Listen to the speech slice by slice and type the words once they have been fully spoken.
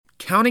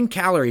Counting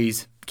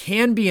calories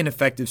can be an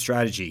effective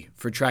strategy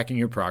for tracking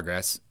your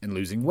progress and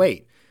losing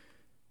weight.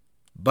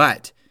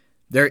 But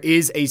there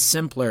is a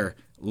simpler,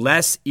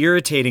 less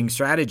irritating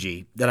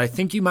strategy that I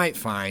think you might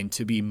find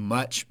to be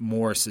much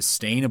more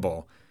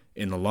sustainable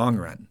in the long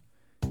run.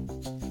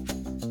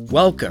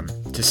 Welcome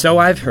to So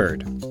I've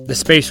Heard, the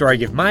space where I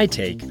give my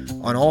take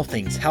on all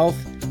things health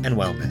and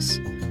wellness.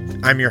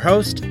 I'm your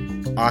host,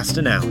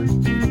 Austin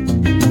Allen.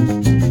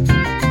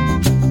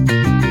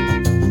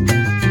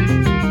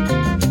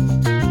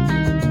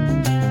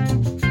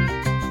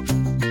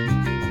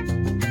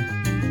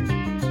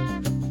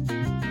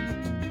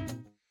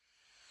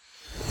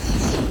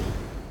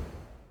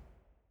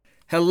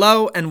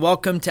 Hello and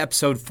welcome to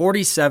episode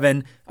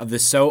 47 of the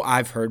So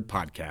I've Heard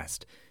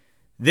podcast.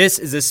 This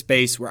is a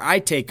space where I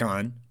take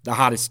on the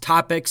hottest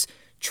topics,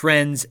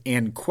 trends,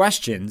 and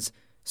questions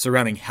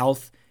surrounding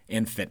health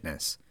and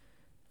fitness.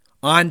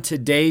 On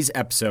today's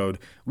episode,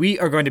 we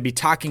are going to be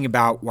talking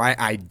about why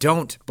I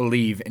don't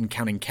believe in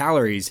counting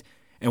calories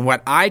and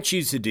what I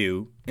choose to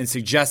do and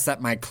suggest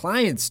that my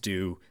clients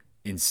do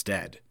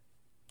instead.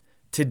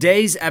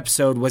 Today's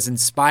episode was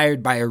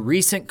inspired by a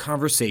recent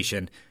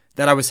conversation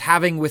that I was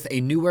having with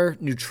a newer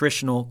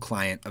nutritional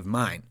client of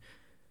mine.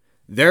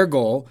 Their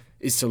goal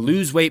is to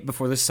lose weight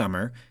before the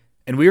summer,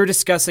 and we were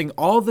discussing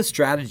all the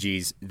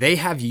strategies they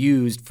have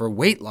used for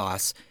weight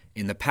loss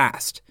in the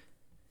past.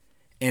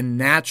 And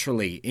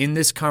naturally, in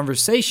this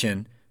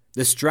conversation,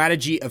 the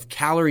strategy of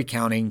calorie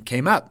counting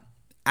came up,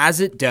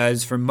 as it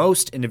does for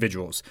most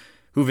individuals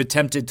who've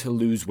attempted to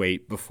lose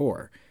weight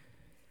before.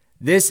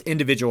 This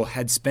individual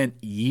had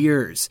spent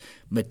years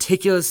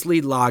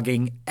meticulously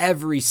logging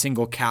every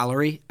single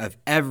calorie of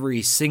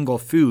every single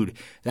food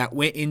that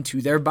went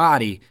into their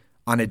body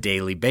on a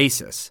daily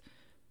basis.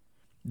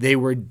 They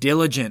were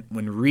diligent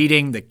when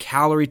reading the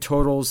calorie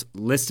totals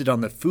listed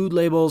on the food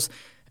labels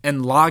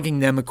and logging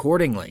them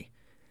accordingly.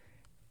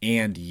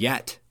 And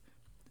yet,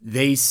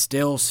 they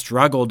still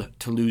struggled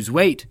to lose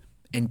weight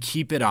and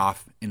keep it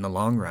off in the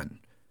long run.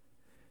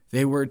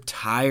 They were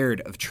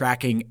tired of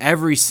tracking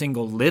every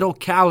single little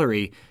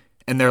calorie,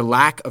 and their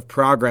lack of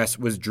progress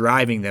was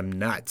driving them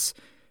nuts.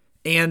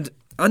 And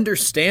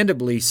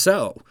understandably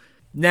so.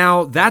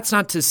 Now, that's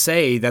not to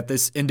say that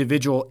this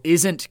individual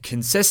isn't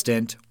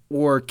consistent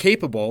or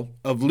capable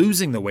of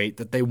losing the weight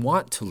that they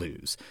want to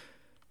lose.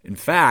 In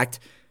fact,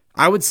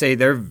 I would say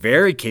they're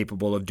very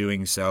capable of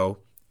doing so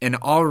and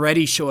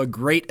already show a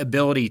great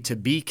ability to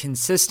be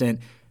consistent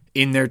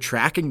in their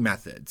tracking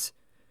methods.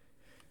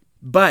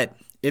 But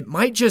it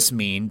might just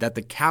mean that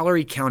the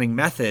calorie counting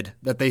method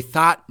that they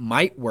thought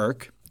might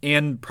work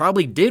and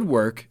probably did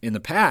work in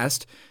the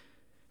past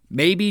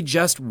maybe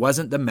just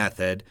wasn't the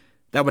method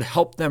that would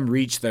help them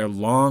reach their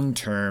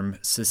long-term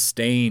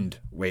sustained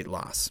weight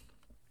loss.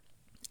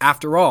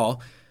 After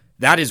all,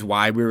 that is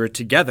why we were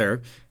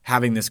together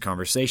having this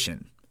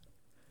conversation.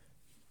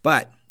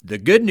 But the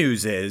good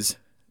news is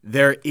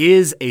there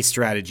is a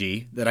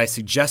strategy that I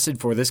suggested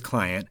for this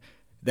client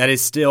that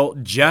is still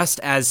just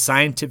as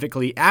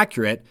scientifically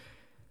accurate,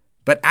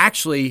 but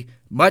actually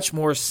much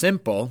more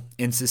simple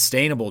and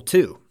sustainable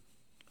too.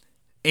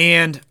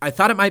 And I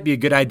thought it might be a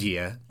good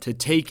idea to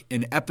take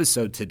an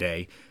episode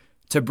today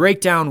to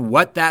break down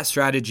what that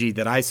strategy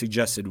that I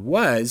suggested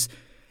was,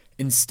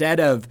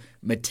 instead of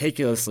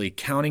meticulously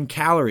counting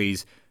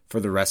calories for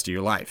the rest of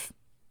your life.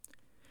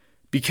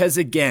 Because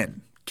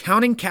again,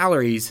 counting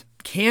calories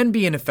can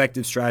be an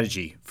effective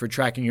strategy for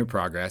tracking your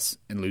progress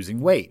and losing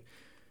weight.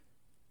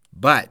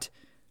 But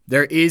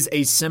there is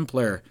a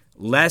simpler,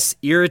 less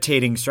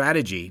irritating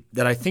strategy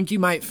that I think you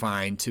might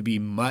find to be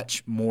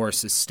much more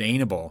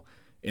sustainable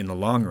in the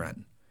long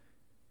run.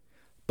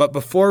 But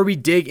before we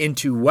dig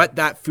into what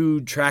that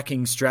food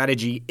tracking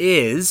strategy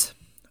is,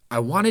 I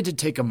wanted to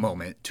take a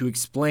moment to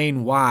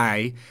explain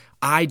why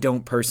I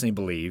don't personally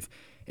believe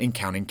in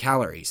counting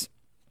calories.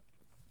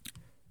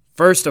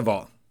 First of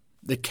all,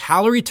 the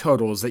calorie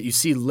totals that you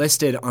see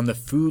listed on the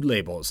food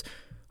labels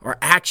are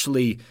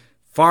actually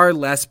far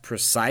less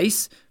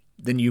precise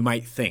than you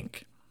might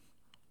think.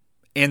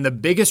 And the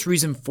biggest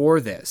reason for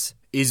this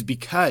is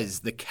because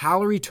the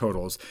calorie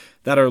totals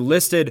that are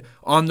listed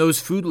on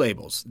those food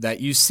labels that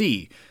you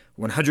see,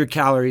 100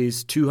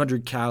 calories,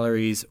 200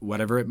 calories,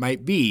 whatever it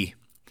might be,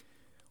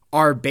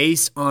 are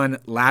based on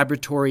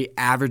laboratory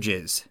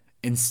averages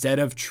instead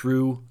of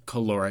true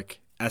caloric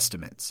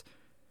estimates.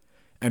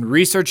 And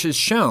research has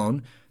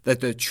shown that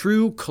the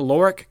true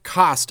caloric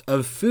cost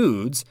of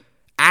foods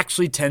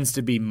actually tends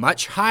to be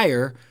much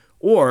higher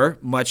or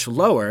much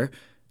lower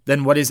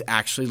than what is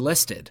actually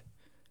listed.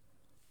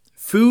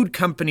 Food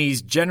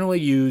companies generally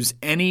use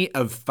any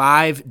of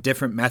 5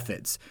 different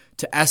methods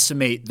to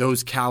estimate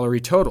those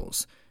calorie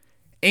totals,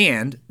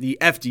 and the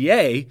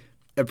FDA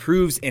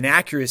approves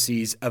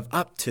inaccuracies of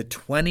up to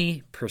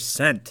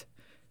 20%.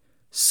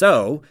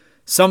 So,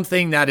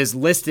 something that is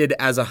listed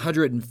as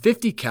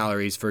 150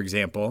 calories, for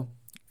example,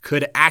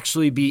 could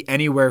actually be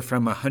anywhere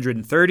from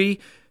 130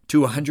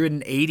 to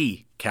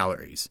 180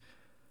 calories.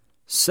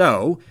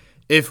 So,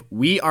 if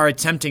we are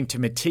attempting to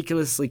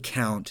meticulously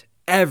count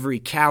every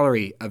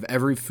calorie of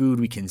every food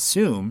we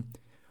consume,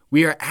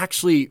 we are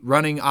actually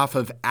running off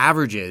of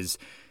averages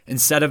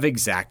instead of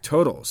exact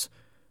totals.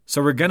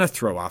 So we're going to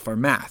throw off our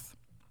math.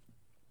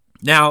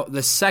 Now,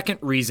 the second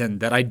reason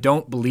that I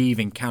don't believe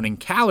in counting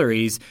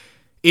calories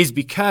is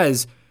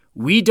because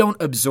we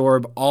don't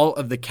absorb all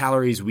of the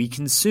calories we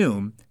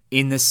consume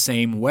in the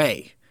same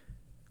way.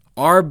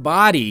 Our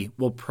body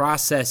will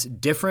process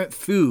different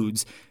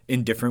foods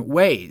in different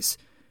ways,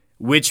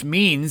 which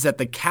means that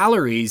the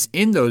calories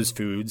in those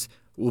foods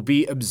will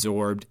be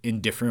absorbed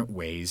in different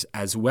ways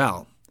as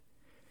well.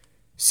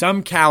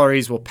 Some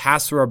calories will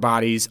pass through our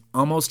bodies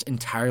almost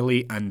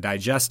entirely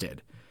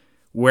undigested,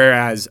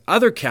 whereas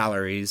other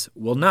calories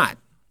will not.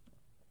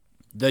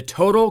 The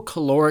total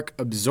caloric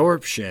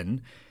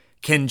absorption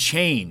can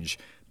change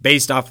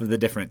based off of the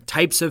different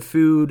types of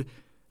food,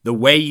 the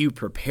way you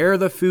prepare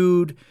the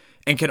food,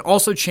 and can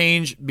also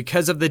change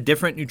because of the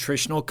different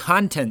nutritional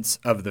contents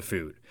of the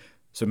food.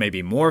 So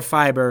maybe more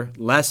fiber,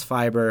 less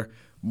fiber,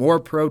 more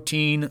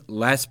protein,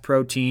 less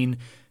protein,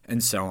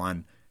 and so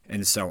on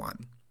and so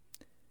on.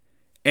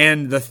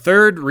 And the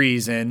third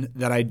reason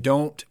that I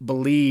don't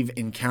believe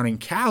in counting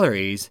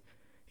calories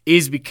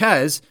is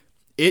because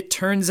it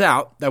turns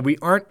out that we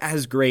aren't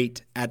as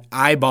great at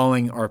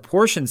eyeballing our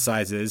portion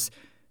sizes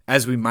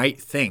as we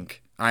might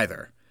think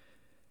either.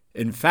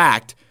 In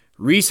fact,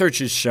 research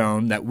has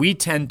shown that we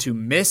tend to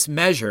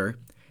mismeasure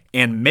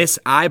and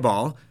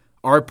mis-eyeball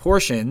our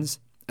portions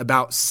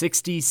about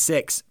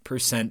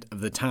 66%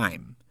 of the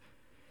time,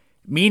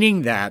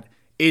 meaning that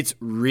it's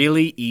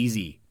really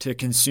easy to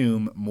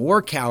consume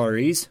more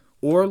calories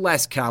or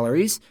less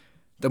calories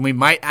than we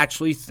might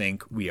actually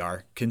think we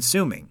are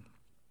consuming.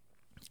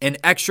 An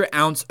extra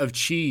ounce of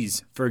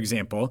cheese, for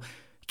example,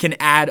 can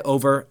add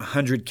over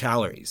 100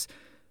 calories.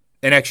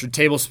 An extra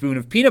tablespoon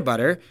of peanut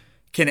butter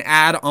can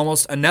add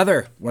almost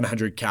another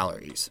 100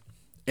 calories,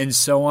 and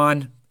so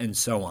on and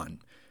so on.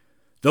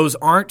 Those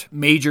aren't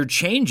major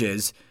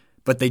changes,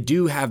 but they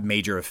do have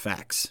major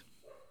effects.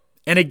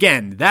 And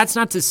again, that's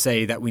not to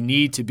say that we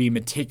need to be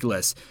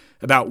meticulous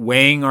about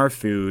weighing our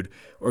food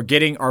or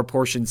getting our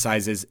portion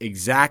sizes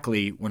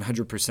exactly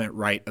 100%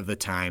 right of the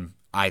time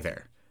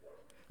either.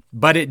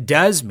 But it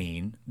does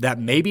mean that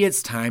maybe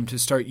it's time to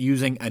start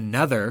using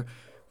another,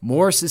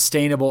 more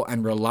sustainable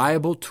and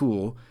reliable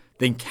tool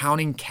than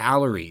counting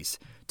calories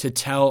to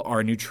tell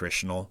our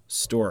nutritional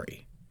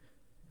story.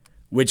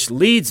 Which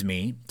leads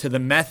me to the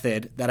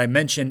method that I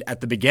mentioned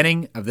at the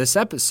beginning of this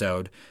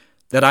episode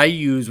that I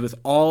use with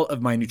all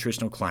of my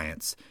nutritional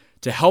clients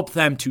to help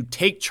them to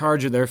take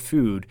charge of their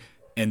food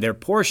and their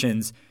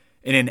portions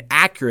in an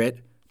accurate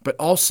but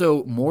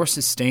also more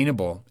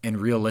sustainable and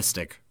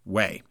realistic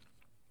way.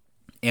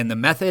 And the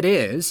method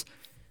is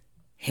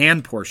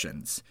hand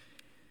portions.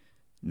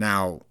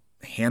 Now,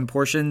 hand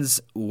portions,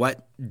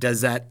 what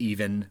does that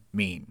even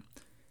mean?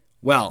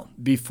 Well,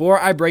 before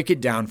I break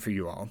it down for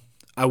you all,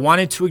 I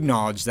wanted to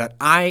acknowledge that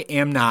I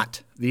am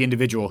not the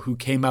individual who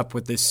came up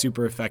with this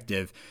super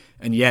effective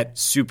and yet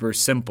super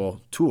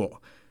simple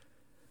tool.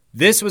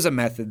 This was a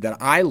method that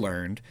I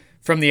learned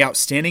from the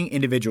outstanding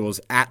individuals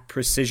at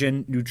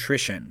Precision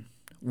Nutrition,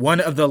 one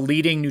of the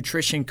leading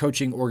nutrition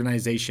coaching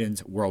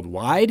organizations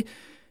worldwide,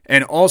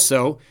 and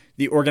also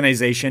the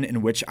organization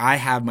in which I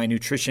have my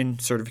nutrition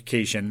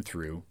certification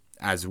through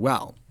as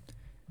well.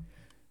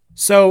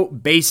 So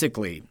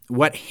basically,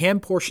 what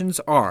hand portions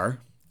are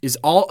is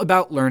all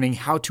about learning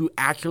how to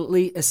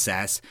accurately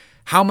assess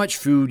how much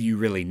food you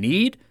really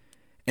need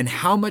and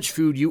how much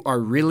food you are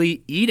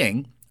really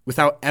eating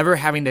without ever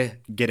having to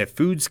get a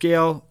food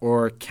scale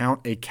or count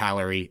a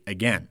calorie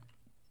again.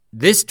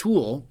 This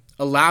tool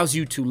allows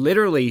you to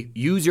literally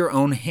use your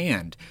own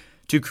hand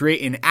to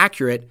create an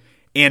accurate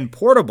and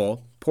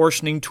portable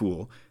portioning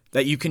tool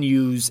that you can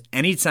use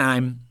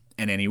anytime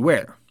and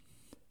anywhere.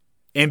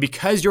 And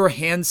because your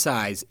hand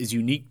size is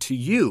unique to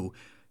you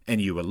and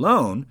you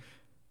alone,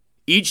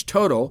 each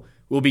total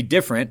will be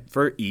different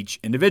for each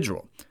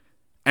individual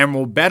and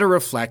will better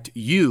reflect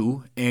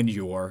you and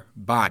your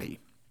body.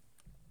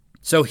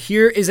 So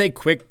here is a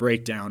quick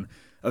breakdown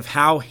of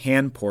how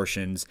hand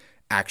portions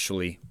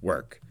actually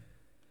work.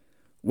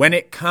 When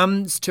it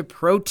comes to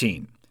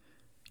protein,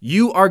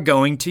 you are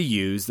going to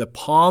use the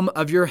palm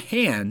of your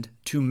hand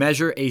to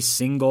measure a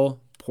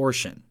single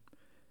portion.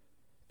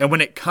 And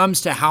when it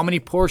comes to how many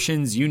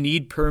portions you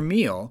need per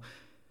meal,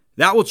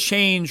 that will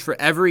change for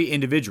every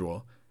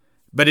individual,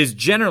 but is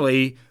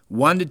generally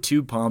 1 to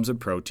 2 palms of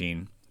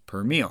protein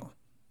per meal.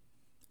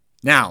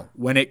 Now,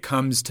 when it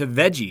comes to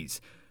veggies,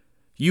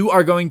 you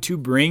are going to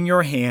bring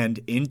your hand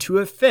into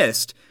a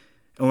fist,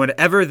 and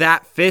whatever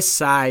that fist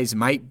size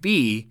might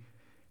be,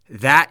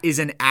 that is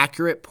an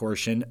accurate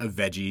portion of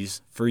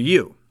veggies for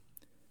you.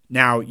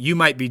 Now, you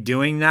might be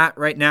doing that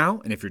right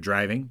now, and if you're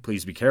driving,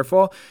 please be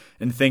careful,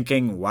 and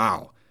thinking,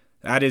 wow,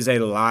 that is a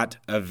lot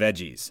of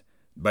veggies.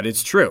 But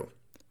it's true.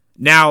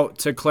 Now,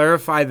 to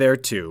clarify there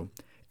too,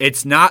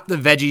 it's not the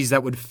veggies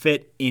that would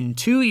fit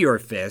into your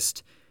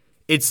fist,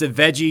 it's the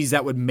veggies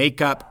that would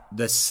make up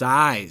the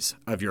size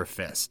of your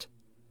fist.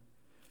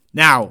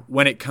 Now,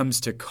 when it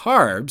comes to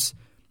carbs,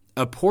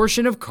 a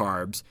portion of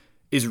carbs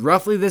is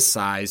roughly the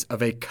size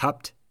of a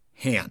cupped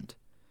hand.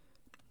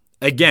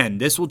 Again,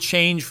 this will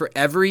change for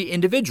every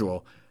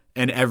individual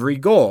and every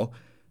goal,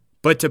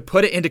 but to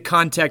put it into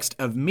context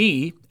of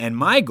me and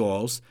my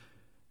goals,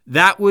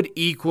 that would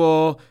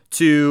equal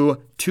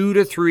to 2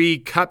 to 3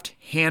 cupped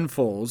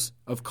handfuls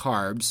of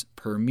carbs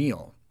per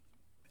meal.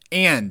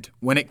 And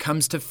when it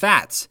comes to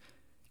fats,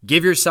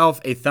 give yourself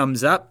a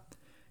thumbs up,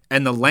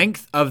 and the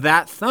length of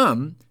that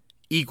thumb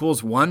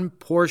equals 1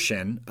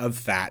 portion of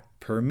fat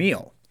per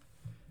meal.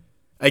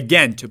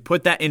 Again, to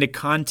put that into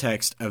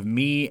context of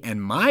me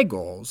and my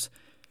goals,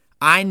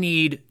 I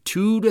need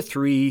 2 to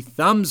 3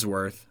 thumbs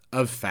worth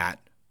of fat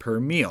per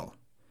meal.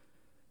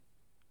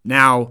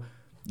 Now,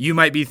 you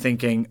might be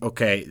thinking,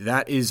 okay,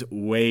 that is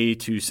way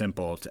too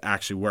simple to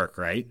actually work,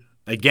 right?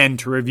 Again,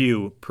 to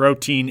review,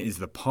 protein is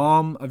the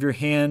palm of your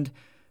hand,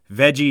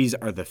 veggies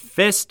are the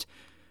fist,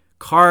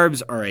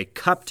 carbs are a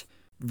cupped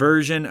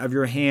version of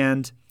your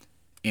hand,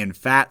 and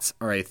fats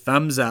are a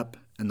thumbs up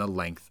and the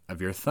length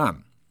of your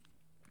thumb.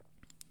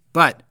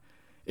 But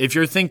if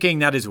you're thinking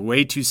that is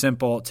way too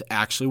simple to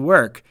actually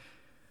work,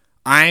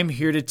 I'm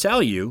here to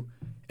tell you,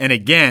 and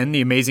again,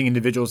 the amazing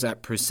individuals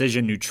at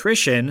Precision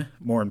Nutrition,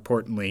 more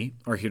importantly,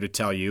 are here to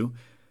tell you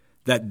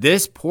that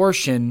this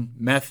portion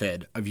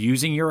method of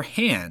using your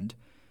hand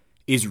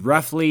is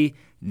roughly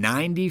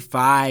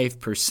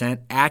 95%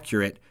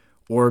 accurate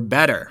or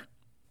better.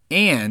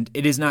 And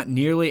it is not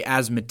nearly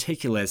as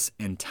meticulous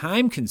and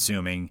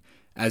time-consuming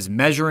as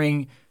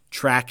measuring,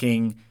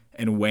 tracking,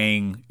 and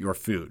weighing your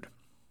food.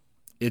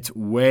 It's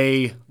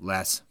way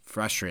less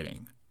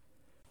frustrating.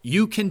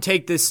 You can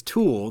take this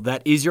tool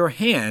that is your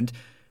hand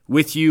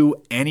with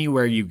you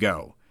anywhere you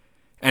go.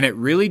 And it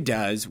really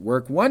does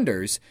work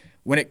wonders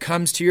when it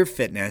comes to your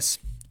fitness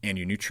and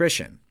your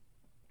nutrition.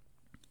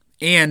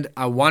 And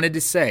I wanted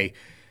to say,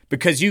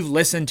 because you've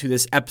listened to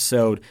this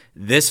episode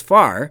this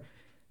far,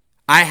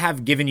 I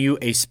have given you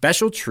a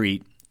special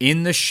treat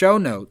in the show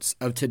notes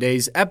of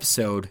today's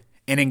episode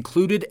and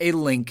included a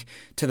link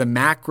to the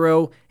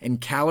macro and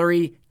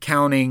calorie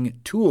counting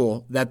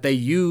tool that they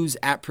use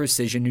at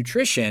Precision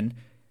Nutrition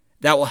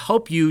that will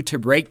help you to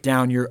break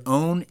down your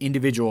own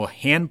individual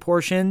hand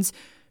portions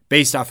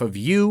based off of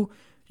you,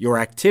 your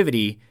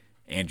activity,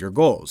 and your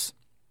goals.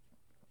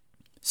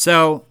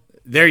 So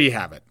there you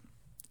have it.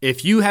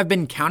 If you have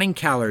been counting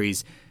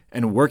calories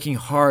and working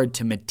hard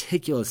to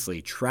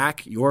meticulously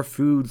track your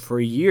food for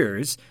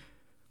years,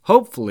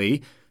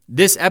 hopefully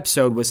this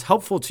episode was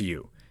helpful to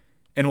you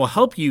and will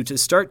help you to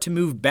start to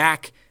move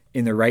back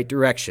in the right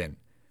direction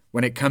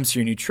when it comes to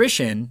your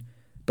nutrition,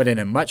 but in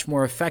a much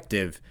more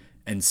effective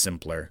and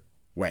simpler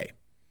way.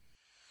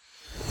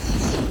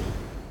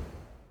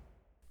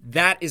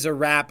 That is a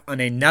wrap on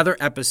another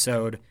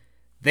episode.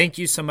 Thank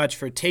you so much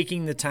for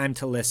taking the time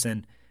to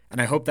listen,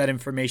 and I hope that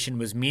information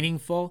was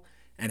meaningful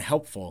and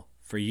helpful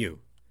for you.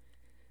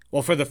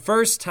 Well, for the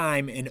first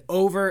time in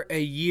over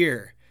a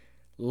year,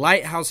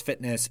 Lighthouse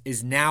Fitness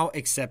is now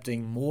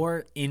accepting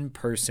more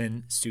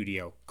in-person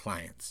studio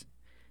clients.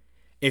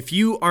 If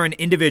you are an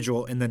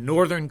individual in the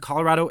northern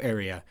Colorado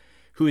area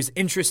who is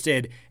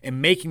interested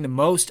in making the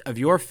most of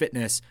your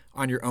fitness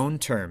on your own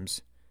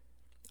terms,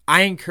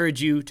 I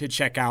encourage you to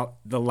check out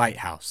The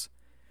Lighthouse,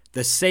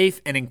 the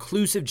safe and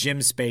inclusive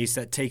gym space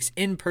that takes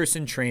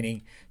in-person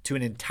training to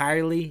an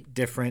entirely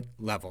different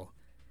level.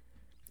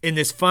 In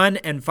this fun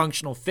and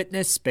functional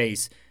fitness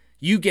space,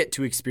 you get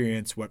to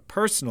experience what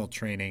personal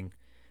training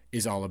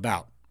is all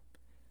about.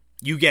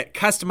 You get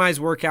customized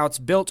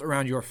workouts built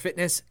around your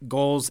fitness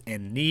goals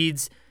and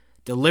needs,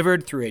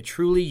 delivered through a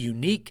truly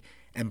unique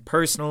and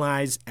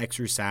personalized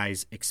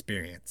exercise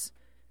experience.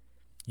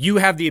 You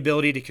have the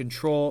ability to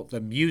control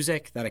the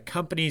music that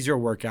accompanies your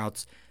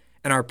workouts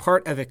and are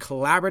part of a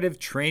collaborative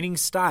training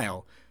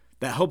style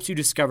that helps you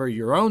discover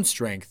your own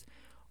strength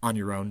on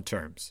your own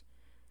terms.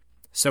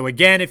 So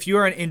again, if you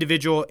are an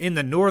individual in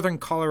the northern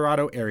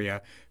Colorado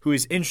area who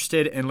is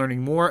interested in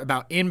learning more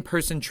about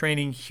in-person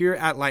training here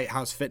at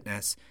Lighthouse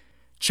Fitness,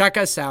 check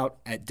us out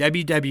at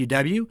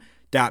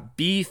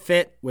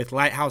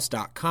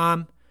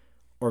www.befitwithlighthouse.com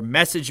or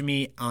message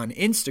me on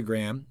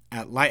Instagram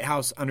at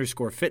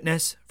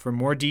lighthouse_fitness for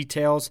more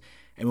details,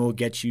 and we'll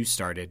get you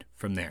started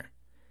from there.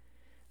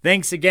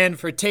 Thanks again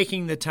for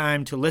taking the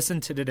time to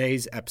listen to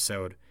today's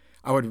episode.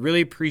 I would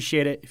really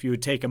appreciate it if you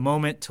would take a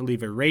moment to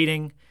leave a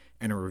rating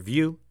and a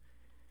review.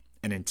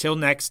 And until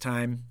next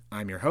time,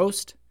 I'm your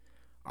host,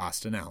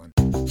 Austin Allen.